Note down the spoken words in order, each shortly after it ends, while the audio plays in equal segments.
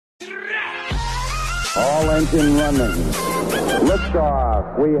All engine running.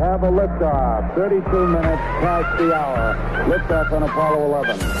 Liftoff. We have a liftoff. 32 minutes past the hour. Liftoff on Apollo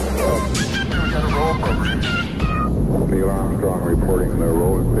 11. Neil Armstrong reporting the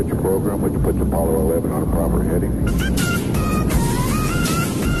roll and pitch program, which puts Apollo 11 on a proper heading.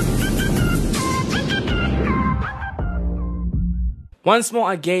 Once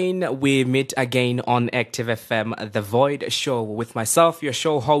more again, we meet again on Active FM, The Void Show, with myself, your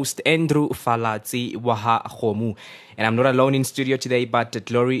show host, Andrew Falatsi Waha Khomu. And I'm not alone in studio today, but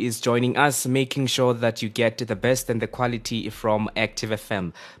Glory is joining us, making sure that you get the best and the quality from Active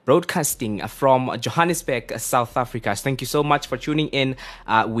FM. Broadcasting from Johannesburg, South Africa. Thank you so much for tuning in.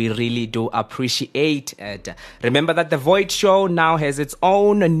 We really do appreciate it. Remember that The Void Show now has its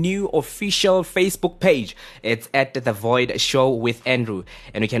own new official Facebook page. It's at The Void Show with Andrew.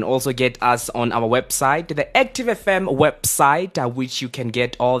 And you can also get us on our website, the Active FM website, which you can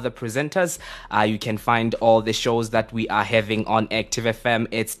get all the presenters. You can find all the shows that we are having on Active FM.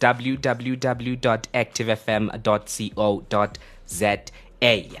 It's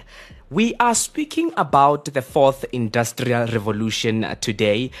www.activefm.co.za. We are speaking about the fourth industrial revolution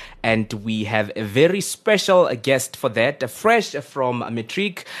today, and we have a very special guest for that, fresh from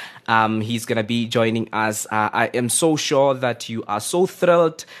Matric. He's going to be joining us. I am so sure that you are so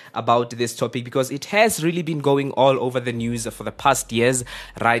thrilled about this topic because it has really been going all over the news for the past years.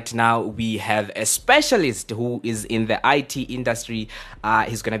 Right now, we have a specialist who is in the IT industry.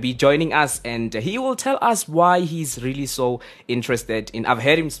 He's going to be joining us, and he will tell us why he's really so interested in. I've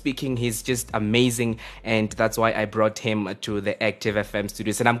heard him speaking. He's just amazing, and that's why I brought him to the Active FM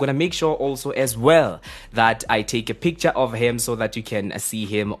studios. And I'm going to make sure also as well that I take a picture of him so that you can see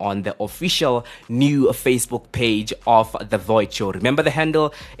him on the official new Facebook page of The Void Show. Remember, the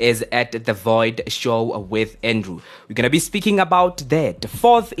handle is at The Void Show with Andrew. We're going to be speaking about that, the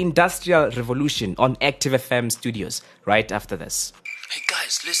fourth industrial revolution on Active FM studios right after this. Hey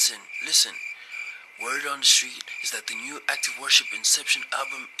guys, listen. Word on the street is that the new Active Worship Inception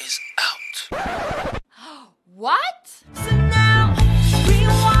album is out. What? So now,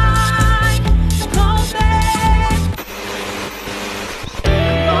 rewind, go back.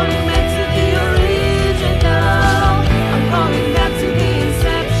 I'm going back to the original. I'm going back to the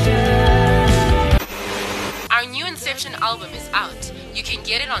Inception. Our new Inception album is out. You can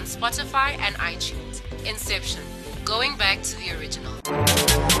get it on Spotify and iTunes. Inception, going back to the original.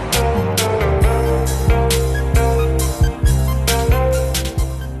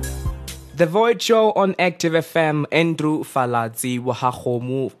 The Void Show on Active FM, Andrew Falatsi Waha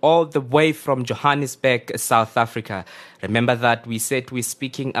Khomu, all the way from Johannesburg, South Africa. Remember that we said we're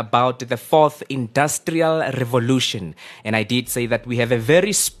speaking about the fourth industrial revolution. And I did say that we have a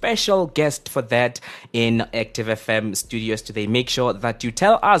very special guest for that in Active FM studios today. Make sure that you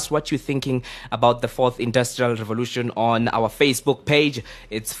tell us what you're thinking about the fourth industrial revolution on our Facebook page.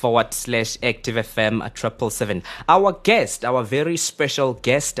 It's /Active FM 777. Our guest, our very special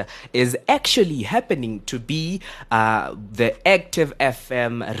guest, is actually happening to be the Active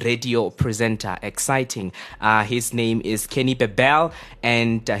FM radio presenter. Exciting. His name is Kenny Bebel,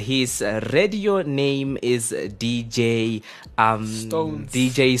 and his radio name is DJ Stones.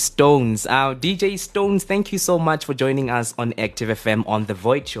 DJ Stones. DJ Stones, thank you so much for joining us on Active FM on The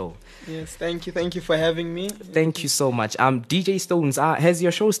Void Show. Yes, thank you. Thank you for having me. Thank you so much. DJ Stones, has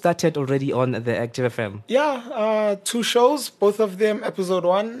your show started already on the Active FM? Yeah, 2 shows, both of them episode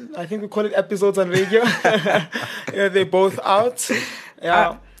 1. I think we call it episodes on radio. Yeah, they're both out.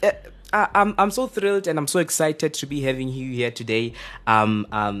 Yeah. I'm so thrilled and I'm so excited to be having you here today.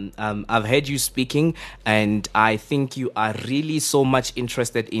 I've heard you speaking, and I think you are really so much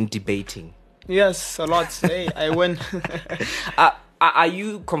interested in debating. Yes, a lot. Hey, I win. Are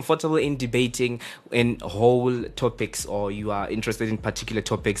you comfortable in debating in whole topics, or you are interested in particular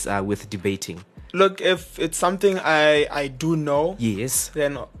topics with debating? Look, if it's something I do know, yes,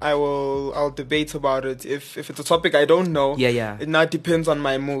 then I'll debate about it. If it's a topic I don't know, it now depends on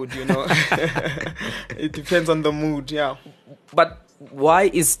my mood, you know. It depends on the mood, yeah. But why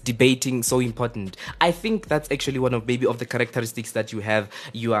is debating so important? I think that's actually one of maybe of the characteristics that you have.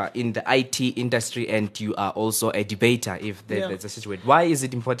 You are in the IT industry and you are also a debater, if there's a situation. Why is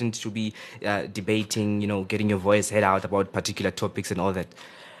it important to be debating, you know, getting your voice heard out about particular topics and all that?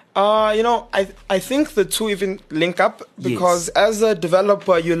 I think the two even link up because as a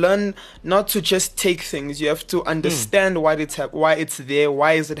developer, you learn not to just take things. You have to understand why it's there,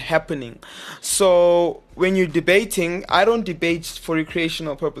 why is it happening. So when you're debating, I don't debate for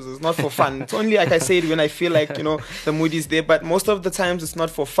recreational purposes, not for fun. It's only, like I said, when I feel like, you know, the mood is there. But most of the times it's not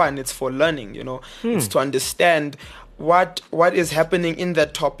for fun. It's for learning, you know. It's to understand what is happening in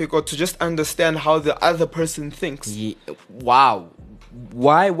that topic, or to just understand how the other person thinks. Wow.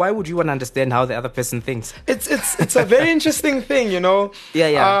 Why would you want to understand how the other person thinks? It's a very interesting thing, you know.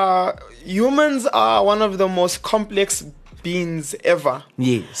 Yeah. Humans are one of the most complex beings ever.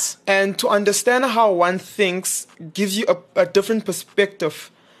 Yes. And to understand how one thinks gives you a different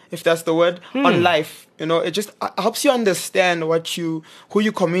perspective, if that's the word, on life. You know, it just helps you understand who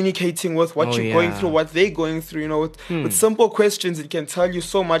you're communicating with, what you're going through, what they're going through. You know, with simple questions, it can tell you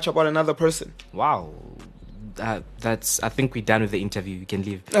so much about another person. Wow. I think we're done with the interview. You can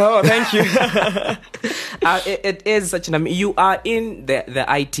leave. Oh, thank you. It is such an. You are in the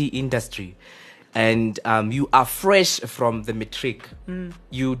IT industry, and you are fresh from the matric.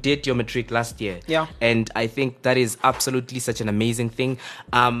 You did your matric last year. Yeah. And I think that is absolutely such an amazing thing,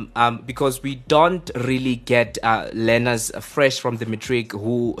 because we don't really get learners fresh from the matric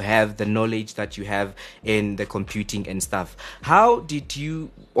who have the knowledge that you have in the computing and stuff. How did you,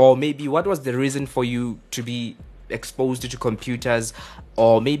 or maybe what was the reason for you to be exposed to computers,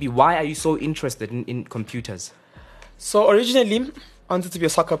 or maybe why are you so interested in computers? So originally, I wanted to be a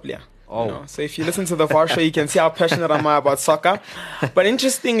soccer player. Oh. You know, so if you listen to the VAR show, you can see how passionate I am about soccer. But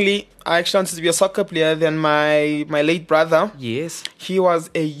interestingly, I actually wanted to be a soccer player. Then my late brother, Yes. he was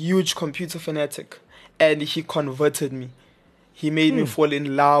a huge computer fanatic, and he converted me. He made me fall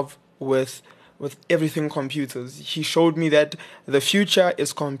in love with everything computers. He showed me that the future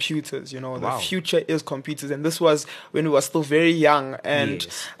is computers, you know. Wow. The future is computers. And this was when we were still very young. And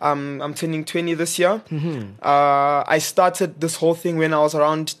Yes. I'm turning 20 this year. I started this whole thing when I was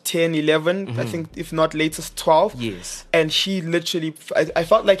around 10, 11, I think, if not latest 12. Yes. And he literally, I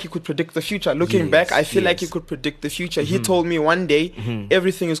felt like he could predict the future. Looking Yes, back, I feel like he yes. could predict the future. He told me one day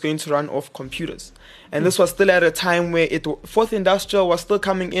everything is going to run off computers. And this was still at a time where fourth industrial was still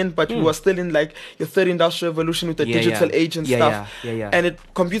coming in, but we were still in like your third industrial revolution with the digital age and stuff. Yeah. And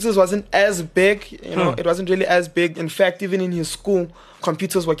computers wasn't as big, you know, it wasn't really as big. In fact, even in his school,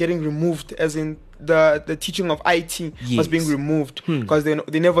 computers were getting removed, as in the teaching of IT was being Yes. removed because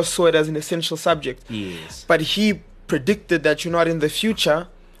they never saw it as an essential subject. Yes. But he predicted that, you know, in the future,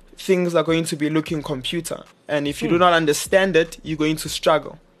 things are going to be looking computer. And if you do not understand it, you're going to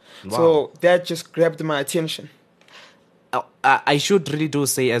struggle. Wow. So that just grabbed my attention. I should really do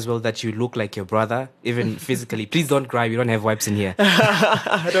say as well that you look like your brother, even physically. Please don't cry. We don't have wipes in here.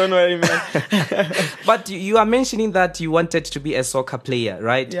 I don't know what you mean. But you are mentioning that you wanted to be a soccer player,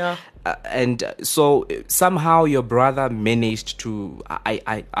 right? Yeah. So somehow your brother managed to,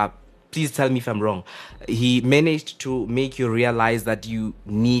 please tell me if I'm wrong, he managed to make you realize that you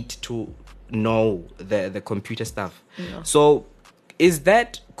need to know the computer stuff. Yeah. So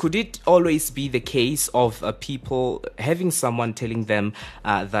could it always be the case of people having someone telling them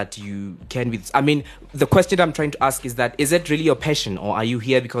that you can be? I mean, the question I'm trying to ask is it really your passion, or are you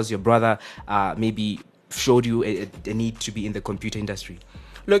here because your brother maybe showed you a need to be in the computer industry?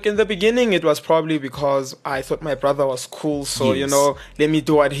 Look, in the beginning, it was probably because I thought my brother was cool. So, you Yes. know, let me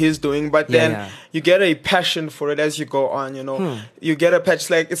do what he's doing. But Yeah, then yeah. you get a passion for it as you go on, you know. You get a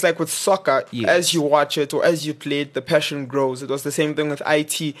passion. It's like with soccer. Yes. As you watch it or as you play it, the passion grows. It was the same thing with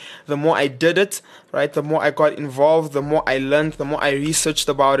IT. The more I did it, right, the more I got involved, the more I learned, the more I researched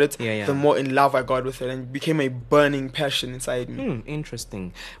about it, Yeah. the more in love I got with it. And it became a burning passion inside me.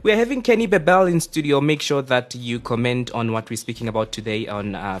 Interesting. We are having Kenny Bebel in studio. Make sure that you comment on what we're speaking about today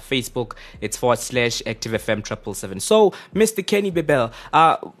on Facebook. It's /ActiveFM 777. So, Mr. Kenny Bebel,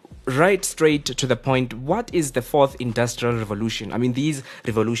 right straight to the point, what is the fourth industrial revolution? I mean, these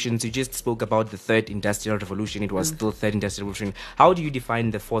revolutions, you just spoke about the third industrial revolution. It was still third industrial revolution. How do you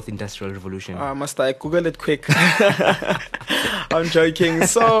define the fourth industrial revolution? Must I Google it quick? I'm joking.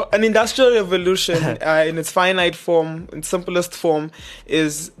 So, an industrial revolution, in its finite form, in simplest form,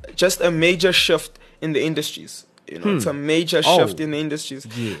 is just a major shift in the industries. You know, it's a major shift in the industries.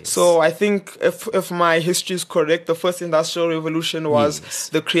 Yes. So I think if my history is correct, the first industrial revolution was Yes.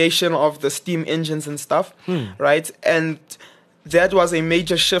 the creation of the steam engines and stuff, right? And that was a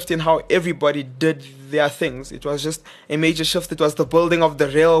major shift in how everybody did their things. It was just a major shift. It was the building of the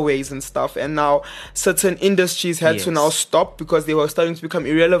railways and stuff. And now certain industries had to Yes. now stop because they were starting to become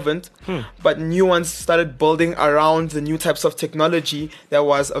irrelevant. But new ones started building around the new types of technology that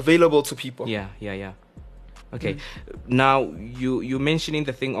was available to people. Yeah. Okay. Now you mentioning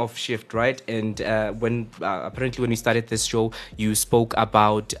the thing of shift, right? And when apparently when we started this show, you spoke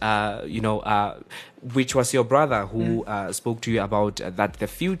about which was your brother who spoke to you about that the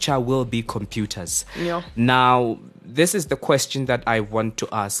future will be computers. Yeah. Now this is the question that I want to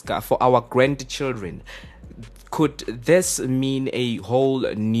ask for our grandchildren. could this mean a whole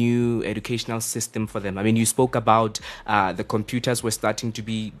new educational system for them? I mean, you spoke about the computers were starting to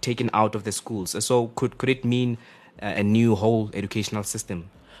be taken out of the schools. So could it mean a new whole educational system?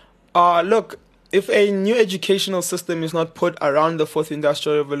 Look, if a new educational system is not put around the fourth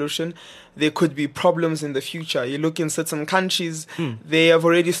industrial revolution, there could be problems in the future. You look in certain countries, they have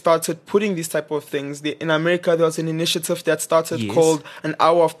already started putting these type of things. In America, there was an initiative that started called An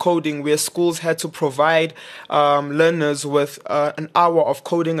Hour of Coding, where schools had to provide learners with an hour of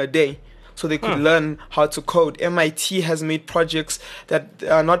coding a day, so they could learn how to code. MIT has made projects that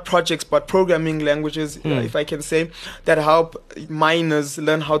are not projects but programming languages, if I can say, that help minors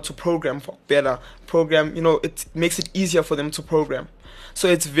learn how to program better. It makes it easier for them to program. So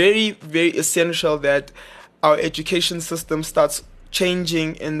it's very, very essential that our education system starts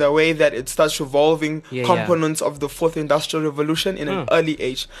changing in the way that it starts revolving components of the fourth industrial revolution in an early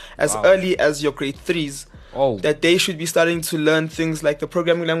age, as early as your grade 3s. That they should be starting to learn things like the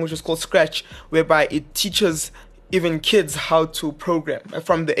programming language is called Scratch, whereby it teaches even kids how to program.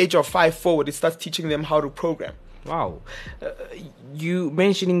 From the age of 5 forward, it starts teaching them how to program. Wow. You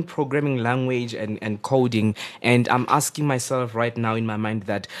mentioning programming language and coding, and I'm asking myself right now in my mind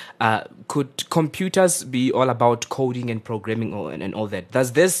that could computers be all about coding and programming and all that?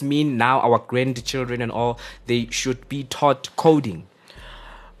 Does this mean now our grandchildren and all, they should be taught coding?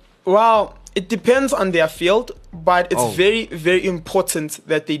 Well, it depends on their field, but it's very, very important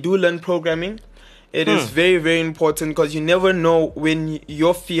that they do learn programming. It is very, very important, because you never know when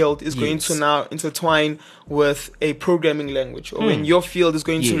your field is going to now intertwine with a programming language, or when your field is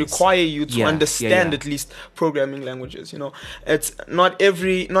going to require you to understand at least programming languages. It's not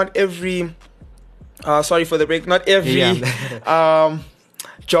every sorry for the break, not every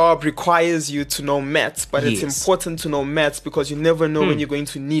job requires you to know maths, but it's important to know maths, because you never know when you're going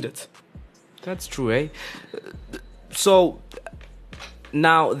to need it. That's true, eh? So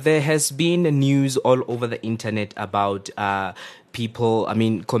now there has been news all over the internet about people,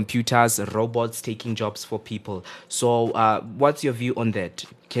 computers, robots taking jobs for people. So what's your view on that?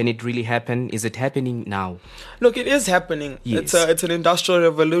 Can it really happen? Is it happening now? Look, it is happening. Yes. It's an industrial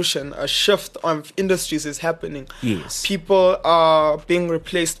revolution. A shift of industries is happening. Yes. People are being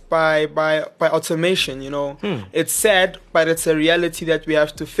replaced by automation. It's sad, but it's a reality that we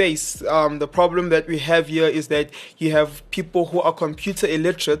have to face. The problem that we have here is that you have people who are computer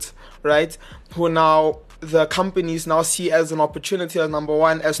illiterate, right? Who now the companies now see as an opportunity, as number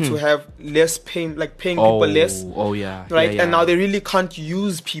one, as to have less paying people less. Right? And now they really can't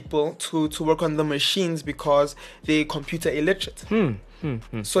use people to work on the machines because they're computer illiterate.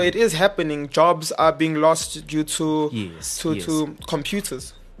 So it is happening. Jobs are being lost due to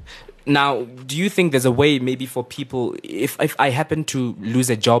computers. Now, do you think there's a way maybe for people, if I happen to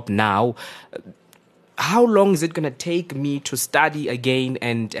lose a job now, how long is it going to take me to study again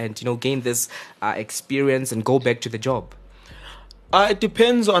and gain this experience and go back to the job? It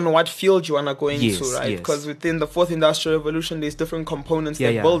depends on what field you want to go into, right? Because within the fourth industrial revolution, there's different components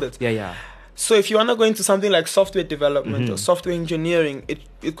that build it. So if you want to go into something like software development or software engineering,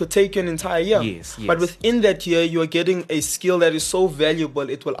 it could take you an entire year. But within that year, you are getting a skill that is so valuable,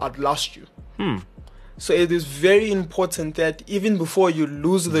 it will outlast you. So it is very important that even before you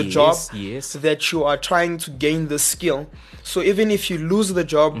lose the job, that you are trying to gain the skill. So even if you lose the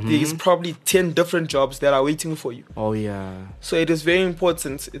job, there's probably 10 different jobs that are waiting for you. So it is very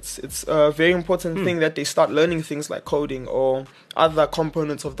important. It's a very important thing that they start learning things like coding or other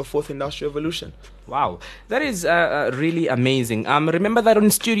components of the fourth industrial revolution. Wow, that is really amazing. Remember that on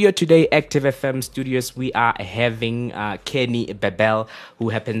studio today, Active FM Studios, we are having Kenny Bebel, who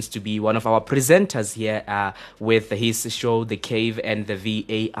happens to be one of our presenters here with his show, The Cave and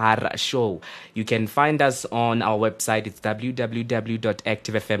the VAR Show. You can find us on our website. It's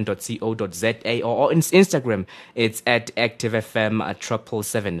www.activefm.co.za, or on Instagram, it's at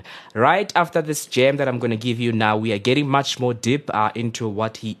ActiveFM777. Right after this jam that I'm going to give you now, we are getting much more deep into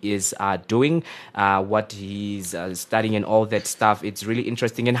what he is doing, what he's studying and all that stuff. It's really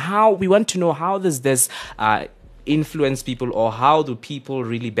interesting. And how we want to know, how does this influence people, or how do people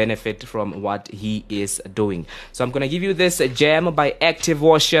really benefit from what he is doing? So I'm going to give you this jam by Active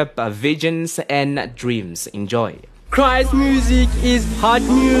Worship, Visions and Dreams. Enjoy. Christ music is hot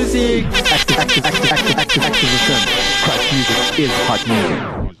music. Active FM. Christ music is hot music.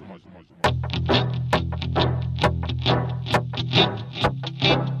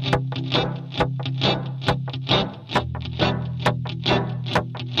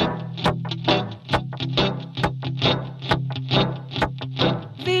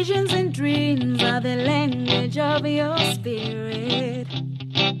 Visions and dreams are the language of your spirit.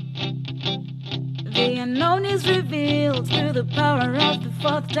 They unknown is revealed through the power of the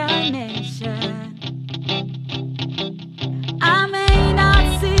fourth dimension. I may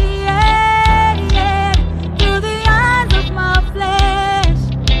not see it yet through the eyes of my flesh.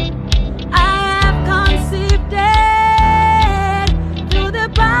 I have conceived it through the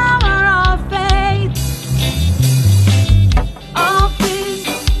power of faith. All things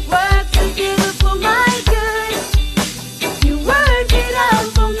work together for my good. You work it out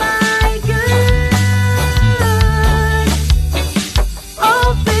for my good.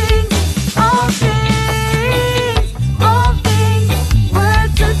 All things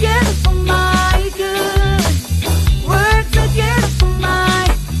work together for my good. Work together for my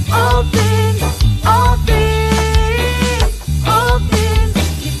all things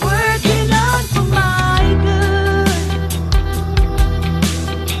keep working out for my good.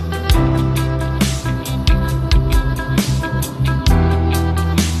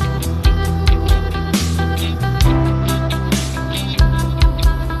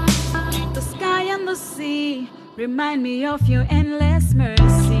 The sky and the sea remind me of your endless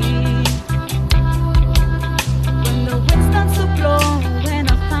mercy. When the wind starts to blow, when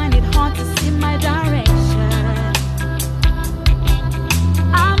I find it hard to see my direction,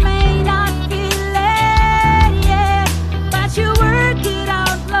 I may not feel it yet, but you work it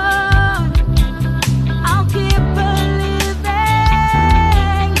out, Lord. I'll keep believing.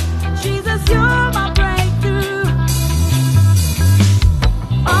 Jesus, you're my breakthrough.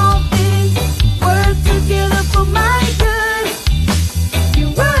 All things work together for my good. You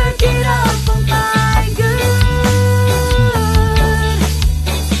work it out for my good.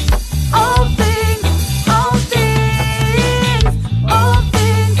 All things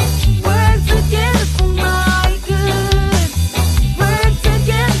work together for my good. Work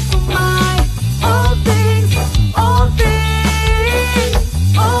together for my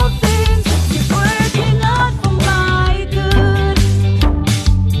all things keep working out for my good.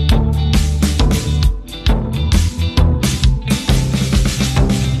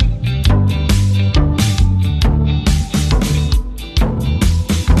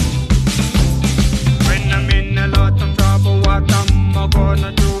 When I'm in a lot of trouble, what am I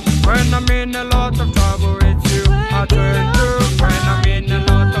gonna do? When I'm in a lot of trouble, it's you I turn to. When I'm in a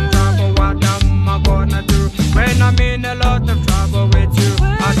lot of trouble, what am I gonna do? When I'm in a lot of trouble, it's you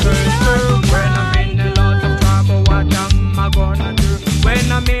I turn to. When I'm in a lot of trouble, what am I gonna do?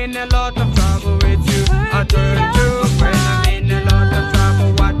 When I'm in a lot of trouble, it's you I turn to. When I'm in a lot of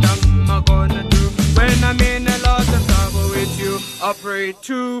trouble, what am I gonna do? When I'm in a lot of trouble, it's you I pray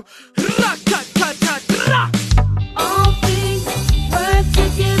to. Ra-ta-ta-ta-ra. All things work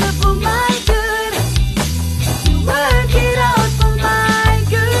together for my good. You work it out for my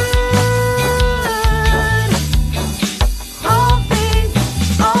good. All things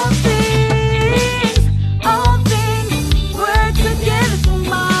work together for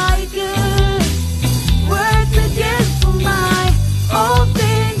my good. Work together for my all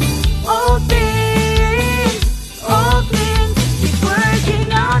things keep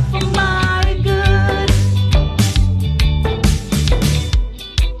working out for my good.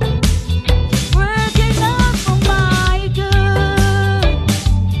 Working out for my good.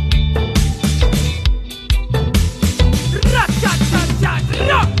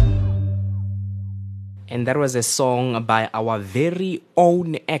 Ra-ta-ta-ta-ra. And that was a song by our very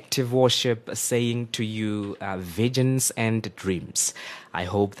own Active Worship saying to you, visions and dreams. I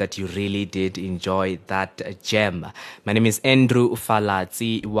hope that you really did enjoy that gem. My name is Andrew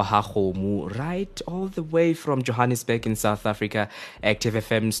Ufalatsi Wahahomu, right all the way from Johannesburg in South Africa, Active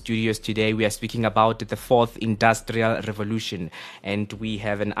FM studios. Today we are speaking about the fourth industrial revolution, and we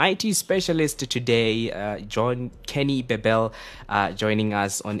have an IT specialist today, John Kenny Bebel, joining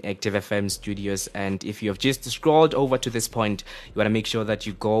us on Active FM studios. And if you have just scrolled over to this point, you want to make sure that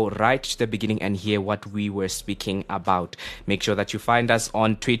you go right to the beginning and hear what we were speaking about. Make sure that you find us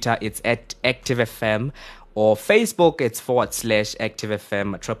on Twitter, it's at ActiveFM, or Facebook, it's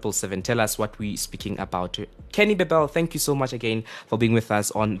 /ActiveFM 777. Tell us what we're speaking about. Kenny Bebel, thank you so much again for being with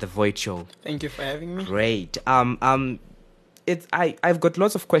us on The Void Show. Thank you for having me. Great. I've got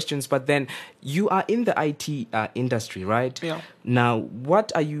lots of questions, but then you are in the IT industry, right? Yeah. Now,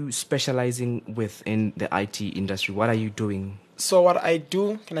 what are you specializing with in the IT industry? What are you doing? So what I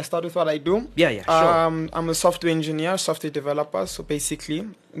do, can I start with what I do? Yeah, sure. I'm a software engineer, software developer. So basically,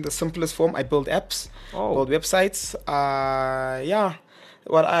 in the simplest form, I build apps, build websites.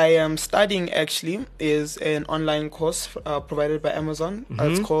 What I am studying actually is an online course provided by Amazon.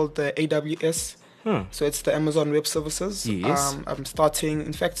 It's called the AWS. So it's the Amazon Web Services. Yes. I'm starting,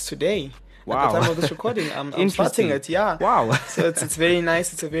 in fact, today. Wow. At the time of this recording. I'm starting Interesting. it, yeah. Wow. So it's very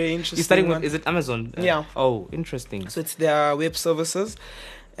nice. It's a very interesting You're starting one. with, is it Amazon? Yeah. Oh, interesting. So it's their web services.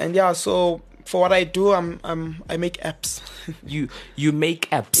 And yeah, so for what I do, I make apps. You make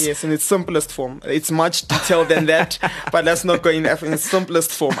apps. Yes, in its simplest form. It's much detailed than that, but let's not go in its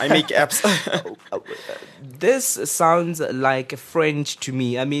simplest form. I make apps. This sounds like French to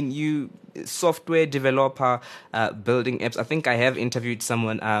me. I mean, you software developer building apps. I think I have interviewed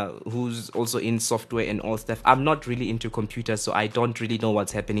someone who's also in software and all stuff. I'm not really into computers, so I don't really know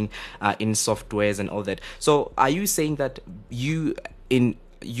what's happening in softwares and all that. So are you saying that you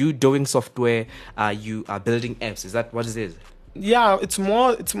doing software, you are building apps? Is that what it is? Yeah, it's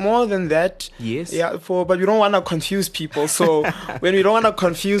more than that. Yes. Yeah, but we don't want to confuse people. So when we don't want to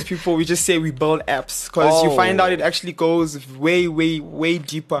confuse people, we just say we build apps, because you find out it actually goes way, way, way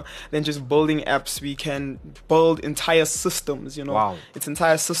deeper than just building apps. We can build entire systems, you know. Wow. It's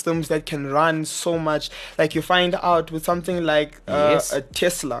entire systems that can run so much. Like you find out with something like Yes. a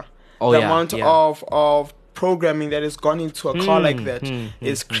Tesla, Oh, the yeah, amount yeah. of programming that has gone into a car like that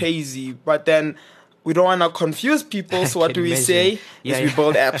is crazy. But then we don't want to confuse people, so what can do we imagine. say? Yeah, is we yeah.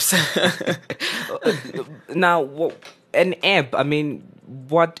 build apps. Now, an app, I mean,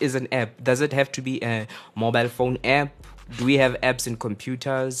 what is an app? Does it have to be a mobile phone app? Do we have apps in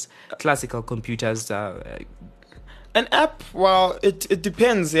computers, classical computers? An app, well, it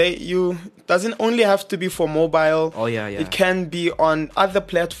depends. You doesn't only have to be for mobile. Oh, yeah, yeah. It can be on other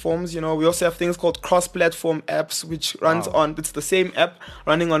platforms. You know, we also have things called cross-platform apps, which runs on. It's the same app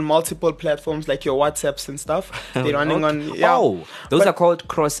running on multiple platforms, like your WhatsApps and stuff. They're running on. Yeah. Oh, those are called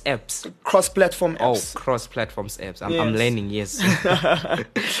cross apps. Cross-platform Oh, apps. cross-platforms apps. I'm Yes. learning, yes.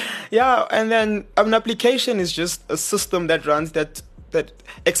 Yeah, and then an application is just a system that runs that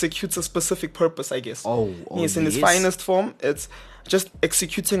executes a specific purpose, I guess. Yes, in its yes. finest form, it's just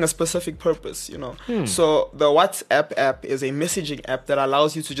executing a specific purpose, you know. So the WhatsApp app is a messaging app that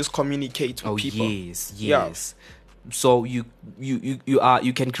allows you to just communicate with people. Yes, Yeah. yes. So you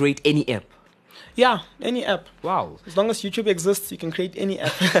can create any app. Yeah, any app. Wow. As long as YouTube exists, you can create any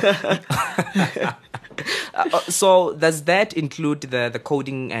app. So does that include the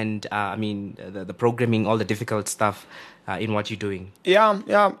coding and the programming, all the difficult stuff in what you're doing? Yeah.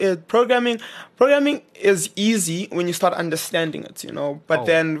 Programming is easy when you start understanding it, you know. But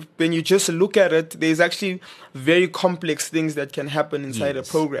then when you just look at it, there's actually very complex things that can happen inside a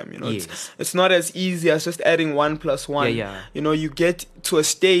program, you know. Yes. It's not as easy as just adding 1 + 1. Yeah. You know, you get to a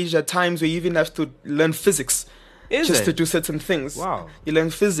stage at times where you even have to learn physics. Is to it? do certain things. Wow. You learn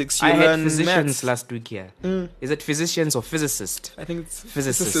physics, you I had learn physicians maths. last week here. Is it physicians or physicist? I think it's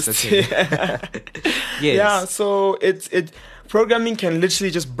Physicist, physicists. okay. Yes. Yeah, so it programming can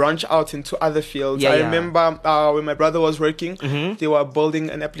literally just branch out into other fields. Yeah, I yeah. remember when my brother was working, they were building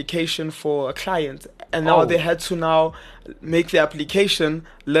an application for a client, and now they had to now make the application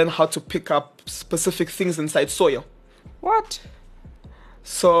learn how to pick up specific things inside soil. What?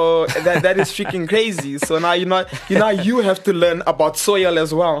 So that is freaking crazy. So now you have to learn about soil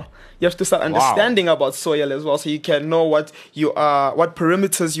as well. You have to start understanding about soil as well, so you can know what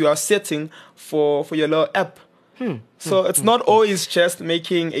perimeters you are setting for your little app. So it's not always just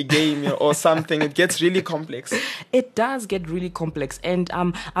making a game or something. It gets really complex. It does get really complex, and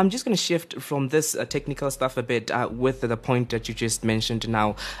I'm just going to shift from this technical stuff a bit with the point that you just mentioned.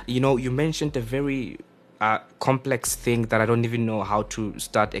 Now, you know, you mentioned a very complex thing that I don't even know how to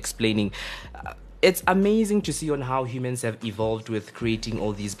start explaining. It's amazing to see on how humans have evolved with creating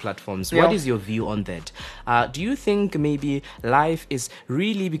all these platforms. Yeah. What is your view on that? Do you think maybe life is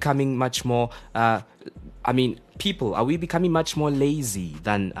really becoming much more people, are we becoming much more lazy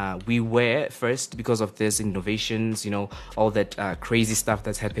than we were first because of these innovations, you know, all that crazy stuff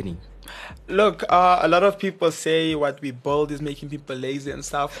that's happening? Look, a lot of people say what we build is making people lazy and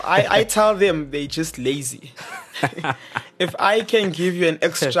stuff. I tell them they just lazy. If I can give you an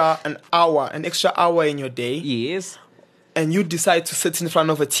extra hour in your day, Yes. and you decide to sit in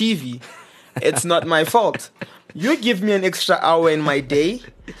front of a TV, it's not my fault. You give me an extra hour in my day,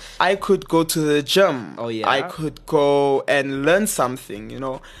 I could go to the gym. Oh, yeah? I could go and learn something, you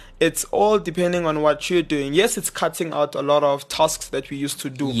know. It's all depending on what you're doing. Yes, it's cutting out a lot of tasks that we used to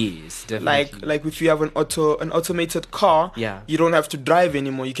do. Yes, definitely. Like if you have an automated car, Yeah. you don't have to drive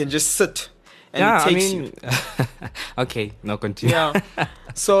anymore. You can just sit and Yeah, it I takes mean, you. okay, no, continue. Yeah.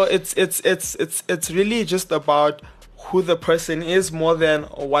 So it's really just about who the person is more than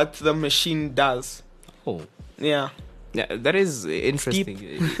what the machine does. Oh. Yeah. Yeah, that is interesting.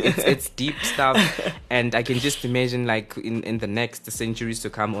 It's deep stuff, and I can just imagine, like in the next centuries to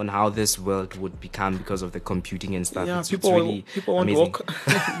come, on how this world would become because of the computing and stuff. Yeah, it's people really want to amazing. walk,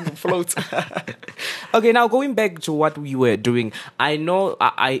 float. Okay, now going back to what we were doing, I know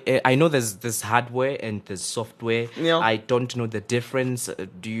I know there's this hardware and there's software. Yeah. I don't know the difference.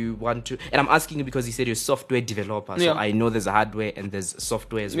 Do you want to? And I'm asking you because you said you're a software developer, so Yeah. I know there's hardware and there's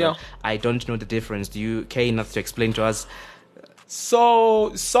software as well. Yeah. I don't know the difference. Do you care enough to explain to us?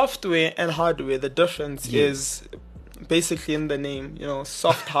 So software and hardware, the difference Yeah. is basically in the name.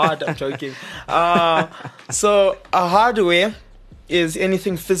 Soft, hard. I'm joking. So a hardware is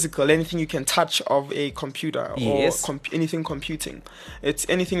anything physical, anything you can touch of a computer Yes. or anything computing. It's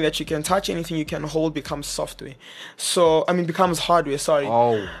anything that you can touch, anything you can hold becomes software. Becomes hardware. Sorry.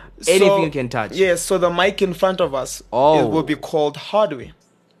 Oh, So- anything you can touch. Yes. So the mic in front of us Oh. it will be called hardware.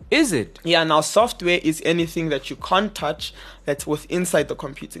 Is it? Yeah, now software is anything that you can't touch that's inside the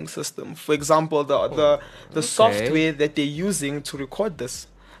computing system. For example, the software that they're using to record this.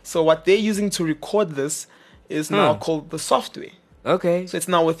 So what they're using to record this is now called the software. Okay. So it's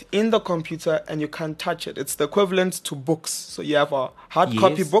now within the computer and you can't touch it. It's the equivalent to books. So you have a hard Yes.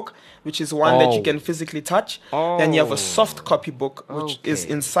 copy book, which is one that you Oh. can physically touch. Then you have Oh. a soft copy book, which is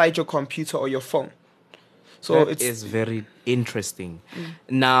Okay. inside your computer or your phone. So That is very interesting. Mm.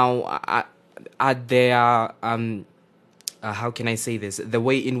 Now, are there how can I say this? The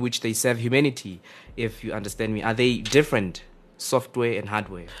way in which they serve humanity, if you understand me, are they different, software and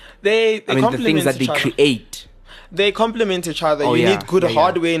hardware? they I mean, the complement things that each they other. create. They complement each other. Oh, You yeah. need good Yeah, yeah.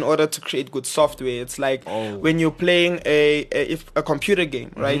 hardware in order to create good software. It's like Oh. when you're playing a computer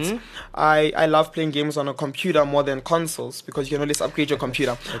game, right? Mm-hmm. I love playing games on a computer more than consoles because you can always upgrade your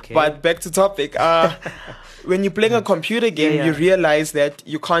computer. Okay. But back to topic. When you're playing a computer game, Yeah, you yeah. realize that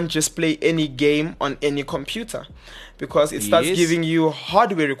you can't just play any game on any computer because it starts Yes. giving you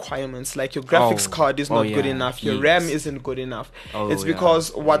hardware requirements, like your graphics Oh. card is Oh, not good yeah. enough, your Yes. RAM isn't good enough. Oh, It's yeah.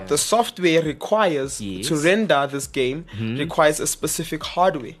 because what Yeah. the software requires to Yes. Mm-hmm. render this game requires a specific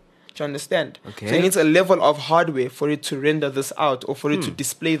hardware. Do you understand? Okay. So it needs a level of hardware for it to render this out or for it Hmm. to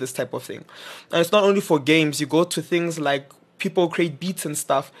display this type of thing. And it's not only for games. You go to things like people create beats and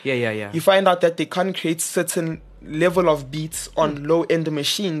stuff. Yeah. You find out that they can't create certain level of beats on low-end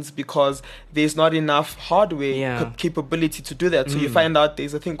machines because there's not enough hardware Yeah. capability to do that. So you find out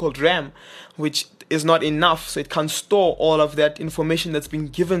there's a thing called RAM, which is not enough, so it can't store all of that information that's been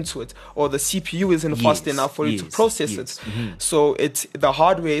given to it, or the CPU isn't fast Yes, enough for it to yes, process yes. it. So the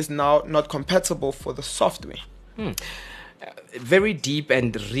hardware is now not compatible for the software. Very deep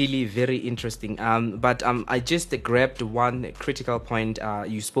and really very interesting. But I just grabbed one critical point.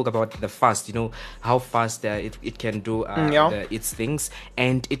 You spoke about the fast, how fast it can do Yeah. its things.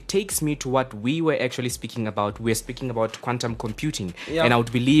 And it takes me to what we were actually speaking about. We're speaking about quantum computing. Yeah. And I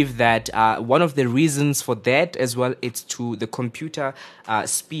would believe that one of the reasons for that as well, it's to the computer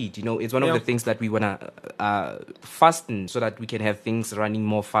speed. It's one of Yeah. the things that we want to fasten so that we can have things running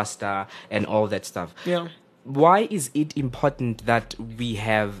more faster and all that stuff. Yeah. Why is it important that we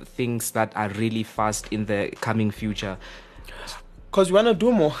have things that are really fast in the coming future? Because you want to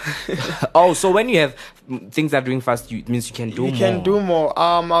do more. Oh, so when you have things that are doing fast, it means you can do more. You can do more.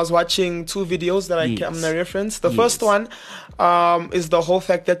 I was watching two videos that Yes. I'm gonna reference. The Yes. first one is the whole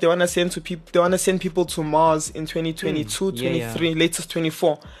fact that they want to send people to Mars in 2022, Yeah, 23, latest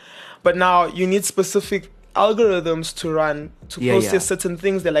 24. But now you need specific algorithms to run to Yeah, process yeah. certain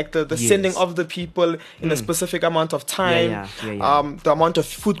things. They're like the Yes. sending of the people in a specific amount of time. Yeah. The amount of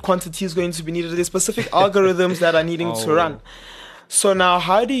food quantity is going to be needed. There's specific algorithms that are needing to Oh. run. So now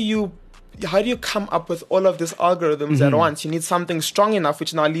how do you come up with all of these algorithms at once? You need something strong enough,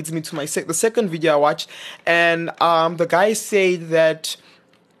 which now leads me to the second video I watched. And the guy said that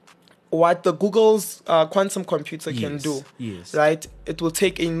what the Google's quantum computer can Yes, do, yes. right? It will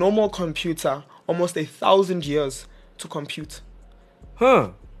take a normal computer almost 1,000 years to compute. Huh.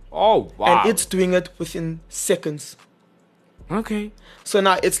 Oh, wow. And it's doing it within seconds. okay. So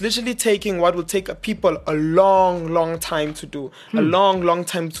now it's literally taking what would take people a long time to do, a long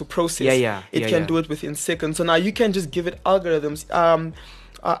time to process. Yeah. It can do it within seconds. So now you can just give it algorithms.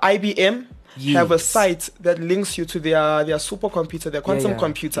 IBM have a Yes. site that links you to their supercomputer, their quantum yeah.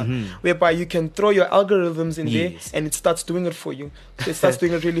 computer, whereby you can throw your algorithms in there Yes. and it starts doing it for you. So it starts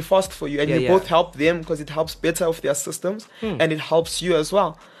doing it really fast for you. And Yeah, you yeah. both help them because it helps better with their systems and it helps you as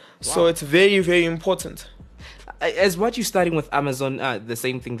well. So it's very, very important. As what you're starting with Amazon, the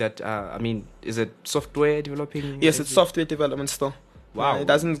same thing that, is it software developing? Yes, it's software development still. Wow. It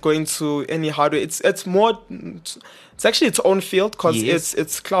doesn't go into any hardware. It's more. It's actually its own field because Yes.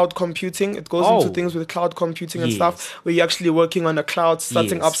 it's cloud computing. It goes into things with cloud computing and Yes. stuff where you're actually working on a cloud,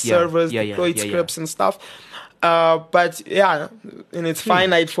 setting Yes, up yeah, servers, yeah, yeah, deployed yeah, yeah. scripts and stuff. But yeah, in its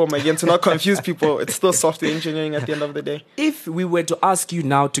finite form, again, to not confuse people, it's still software engineering at the end of the day. If we were to ask you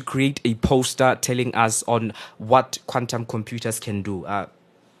now to create a poster telling us on what quantum computers can do,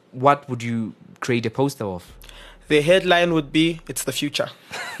 what would you create a poster of? The headline would be, "It's the future."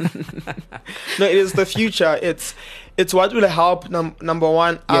 No, it is the future. It's what will help, number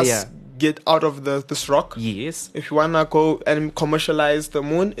one, us get out of this rock. Yes. If you want to go and commercialize the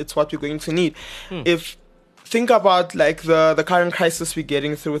moon, it's what we're going to need. Think about like the current crisis we're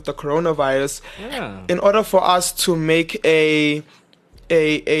getting through with the coronavirus. In order for us to make a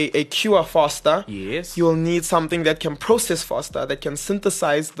cure faster, Yes. you'll need something that can process faster, that can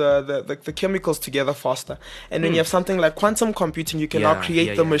synthesize the chemicals together faster. And when you have something like quantum computing, you can now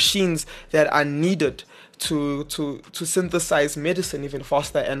create the machines that are needed to synthesize medicine even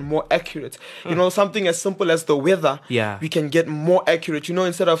faster and more accurate. You know, something as simple as the weather, we can get more accurate. You know,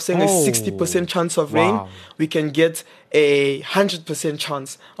 instead of saying a 60% chance of rain, we can get a 100%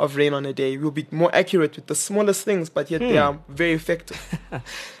 chance of rain on a day. We'll be more accurate with the smallest things, but yet they are very effective.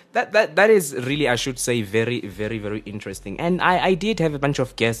 That is really, I should say, very, very, very interesting. And I did have a bunch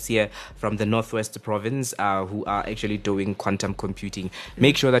of guests here from the Northwest Province who are actually doing quantum computing.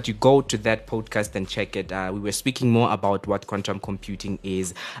 Make sure that you go to that podcast and check it. We were speaking more about what quantum computing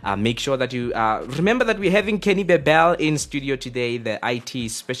is. Make sure that you remember that we're having Kenny Bebel in studio today, the IT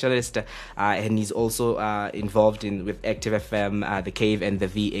specialist, and he's also involved with Active FM, The Cave, and the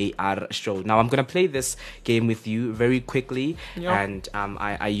VAR show. Now, I'm going to play this game with you very quickly, and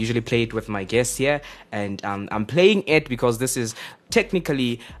I usually play it with my guests here, and I'm playing it because this is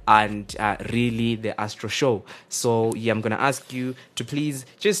technically and really the Astro Show. So I'm gonna ask you to please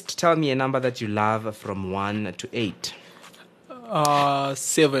just tell me a number that you love from 1 to 8.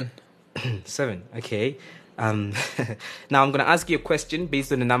 7. 7. Okay. Now I'm going to ask you a question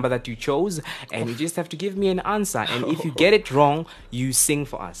based on the number that you chose, and you just have to give me an answer. And if you get it wrong, you sing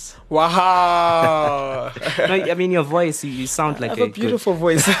for us. Wow. No, I mean, your voice, you sound like I have a beautiful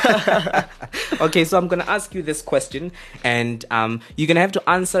voice. Okay, so I'm going to ask you this question, and you're going to have to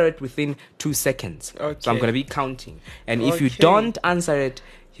answer it within 2 seconds. Okay. So I'm going to be counting. And if you don't answer it,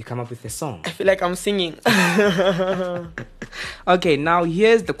 you come up with a song. I feel like I'm singing. Okay, now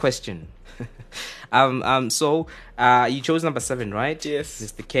here's the question. So you chose number 7, right? Yes.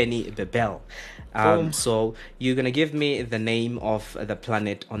 Mr. Kenny Bebel. So you're gonna give me the name of the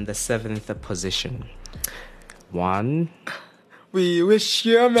planet on the 7th position. 1. We wish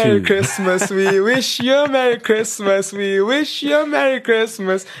you a Merry Christmas. We wish you a Merry Christmas. We wish you a Merry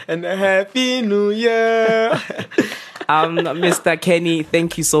Christmas and a Happy New Year. Mr. Kenny,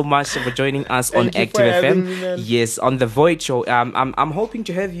 thank you so much for joining us on Active FM. Yes, on the Void Show. I'm hoping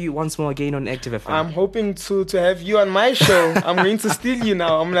to have you once more again on Active FM. I'm hoping to have you on my show. I'm going to steal you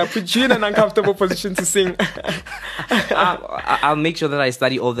now. I'm going to put you in an uncomfortable position to sing. I'll make sure that I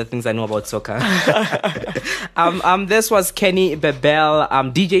study all the things I know about soccer. This was Kenny Bebel,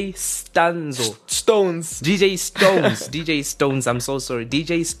 DJ Stones. DJ Stones. I'm so sorry.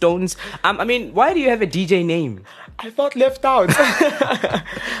 DJ Stones. I mean, why do you have a DJ name? I felt left out.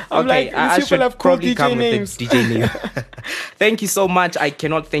 I'm okay, like, I these people should have cool probably DJ come names. with a DJ name. Thank you so much. I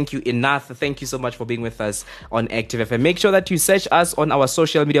cannot thank you enough. Thank you so much for being with us on Active FM. Make sure that you search us on our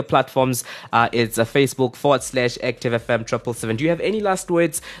social media platforms. It's Facebook /Active FM 777. Do you have any last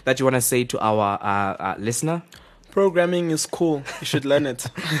words that you want to say to our listener? Programming is cool. You should learn it.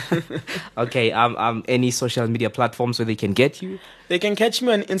 Okay. Any social media platforms where they can get you? They can catch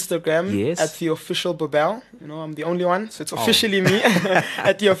me on Instagram Yes. at the official Babel. You know, I'm the only one, so it's officially me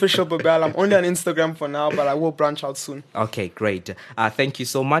at the official Babel. I'm only on Instagram for now, but I will branch out soon. Okay, great. Thank you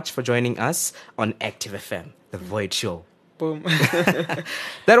so much for joining us on Active FM, The Void Show. Boom.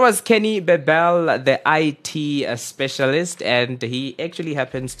 That was Kenny Bebel, the IT specialist, and he actually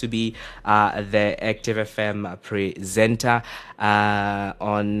happens to be the Active FM presenter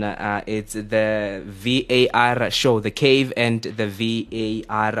on it's the VAR show, The Cave and the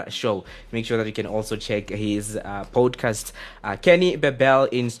VAR show. Make sure that you can also check his podcast. Kenny Bebel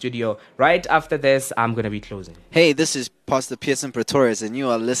in studio. Right after this, I'm going to be closing. Hey, this is Pastor Pearson Pretorius, and you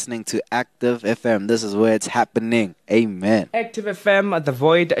are listening to Active FM. This is where it's happening. Amen. man. Active FM, The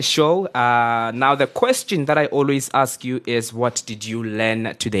Void Show. Now, the question that I always ask you is, what did you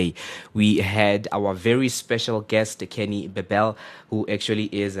learn today? We had our very special guest, Kenny Bebel, who actually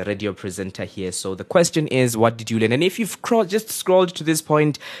is a radio presenter here. So the question is, what did you learn? And if you've just scrolled to this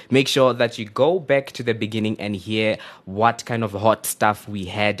point, make sure that you go back to the beginning and hear what kind of hot stuff we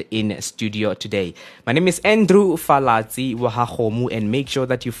had in studio today. My name is Andrew Falatsi Wahahomu, and make sure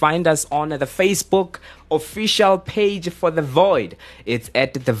that you find us on the Facebook official page for The Void. It's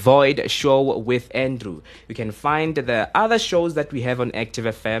at The Void Show with Andrew. You can find the other shows that we have on Active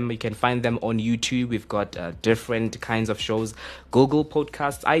FM. You can find them on YouTube. We've got different kinds of shows: Google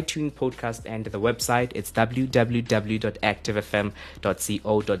Podcasts, iTunes Podcast, and the website. It's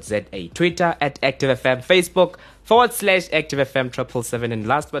www.activefm.co.za. Twitter at ActiveFM, Facebook /ActiveFM 777, and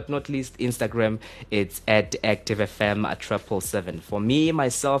last but not least, Instagram. It's at ActiveFM 777. For me,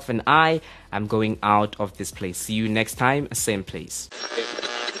 myself, and I'm going out of this place. See you next time, same place.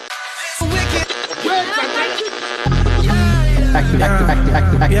 Active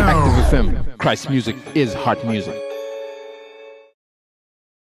FM. Christ music is heart music.